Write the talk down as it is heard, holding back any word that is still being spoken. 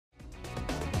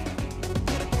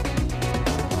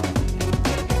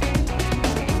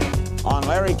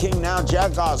Larry King now,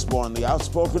 Jack Osbourne, the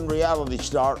outspoken reality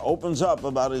star, opens up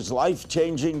about his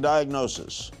life-changing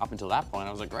diagnosis. Up until that point,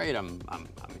 I was like, great, I'm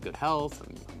in good health,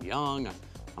 I'm young,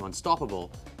 I'm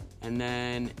unstoppable. And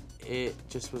then it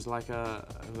just was like a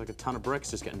ton of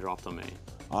bricks just getting dropped on me.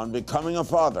 On becoming a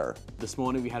father. This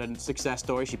morning we had a success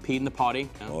story. She peed in the potty.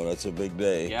 Oh, that's a big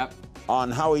day. Yep. On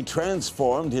how he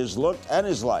transformed his look and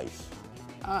his life.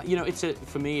 You know,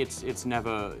 for me, it's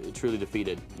never truly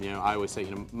defeated. You know, I always say,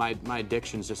 you know, my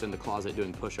addiction's just in the closet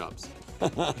doing push-ups.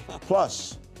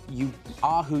 Plus, you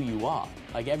are who you are.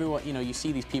 Like everyone, you know, you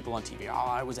see these people on TV, oh,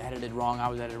 I was edited wrong, I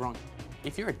was edited wrong.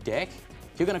 If you're a dick,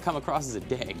 you're gonna come across as a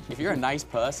dick. If you're a nice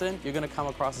person, you're gonna come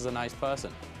across as a nice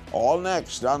person. All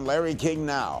next on Larry King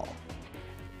Now.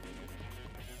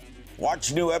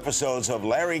 Watch new episodes of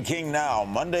Larry King Now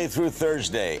Monday through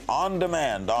Thursday on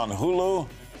demand on Hulu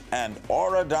and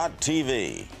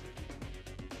Aura.tv.